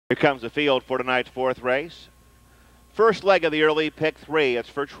Here comes the field for tonight's fourth race. First leg of the early pick 3. It's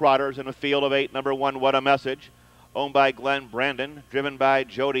for trotters in a field of 8. Number 1, What a Message, owned by Glenn Brandon, driven by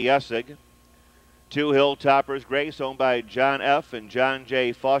Jody Essig. 2, Hilltopper's Grace, owned by John F. and John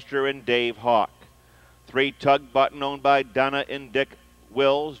J. Foster and Dave Hawk. 3, Tug Button, owned by Donna and Dick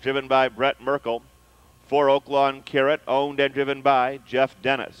Wills, driven by Brett Merkel. 4, Oaklawn Carrot, owned and driven by Jeff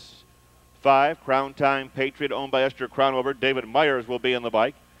Dennis. 5, Crown Time Patriot, owned by Esther Crownover. David Myers will be in the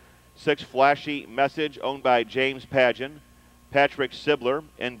bike. 6, Flashy Message, owned by James Pageon, Patrick Sibler,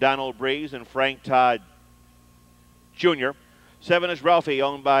 and Donald Breeze and Frank Todd Jr. 7 is Ralphie,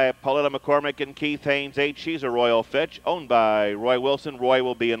 owned by Pauletta McCormick and Keith Haynes. 8, She's a Royal Fitch, owned by Roy Wilson. Roy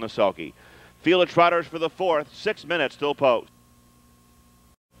will be in the sulky. Field of trotters for the 4th, 6 minutes till post.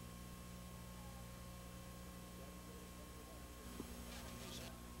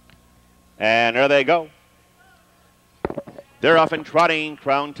 And there they go. They're off and trotting.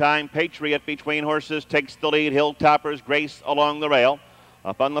 Crown Time Patriot between horses takes the lead. Hilltopper's Grace along the rail.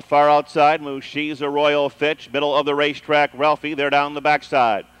 Up on the far outside moves She's a Royal Fitch. Middle of the racetrack, Ralphie. They're down the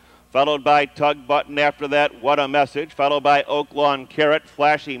backside. Followed by Tug Button after that. What a Message. Followed by Oaklawn Carrot.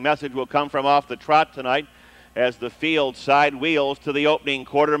 Flashy Message will come from off the trot tonight as the field side wheels to the opening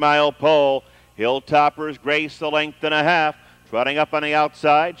quarter-mile pole. Hilltopper's Grace a length and a half. Trotting up on the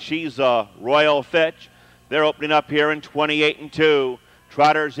outside. She's a Royal Fitch. They're opening up here in 28-2.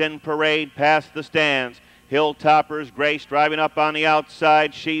 Trotters in parade past the stands. Hilltopper's Grace driving up on the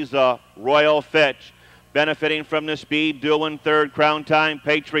outside. She's a Royal Fitch. Benefiting from the speed, dual in 3rd. Crown Time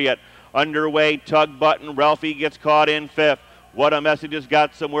Patriot. Underway, Tug Button. Ralphie gets caught in 5th. What a Message has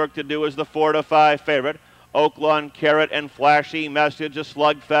got some work to do as the 4-5 favorite. Oaklawn Carrot and Flashy Message, a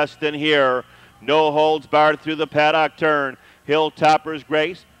slugfest in here. No holds barred through the paddock turn. Hilltopper's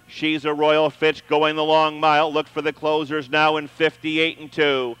Grace. She's a Royal Fitch going the long mile. Look for the closers now in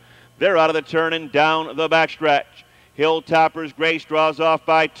 58-2. They're out of the turn and down the backstretch. Hilltopper's Grace draws off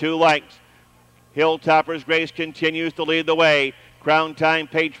by 2 lengths. Hilltopper's Grace continues to lead the way. Crown Time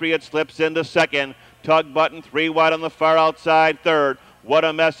Patriot slips into 2nd. Tug Button 3 wide on the far outside 3rd. What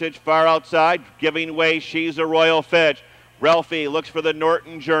a Message far outside, giving way. She's a Royal Fitch. Ralphie looks for the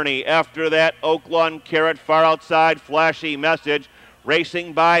Norton Journey. After that, Oaklawn Carrot far outside. Flashy Message.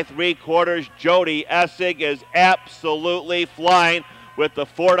 Racing by 3/4, Jody Essig is absolutely flying with the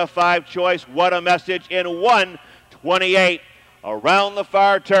 4-5 choice. What a Message in 1:28. Around the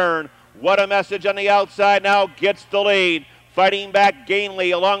far turn. What a Message on the outside now gets the lead. Fighting back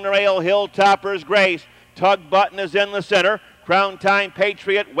gainly along the rail, Hilltopper's Grace. Tug Button is in the center. Crown Time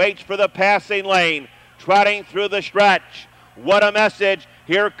Patriot waits for the passing lane. Trotting through the stretch. What a Message.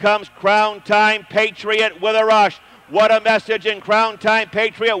 Here comes Crown Time Patriot with a rush. What a Message in Crown Time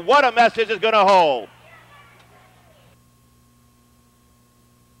Patriot. What a Message is going to hold.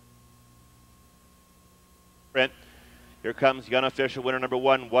 Here comes the unofficial winner, number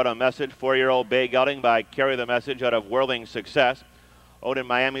 1, What a Message. 4-year-old bay gelding by Carry the Message out of Whirling Success. Owned in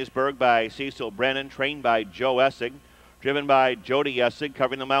Miamisburg by Cecil Brennan. Trained by Joe Essig. Driven by Jody Essig.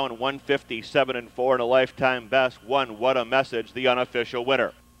 Covering the mile in 1:57.4 and a lifetime best. 1, What a Message, the unofficial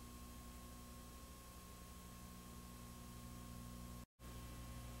winner.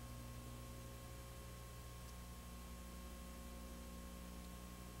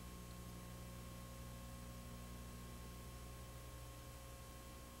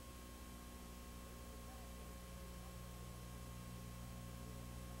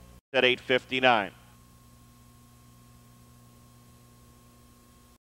 At 8:59.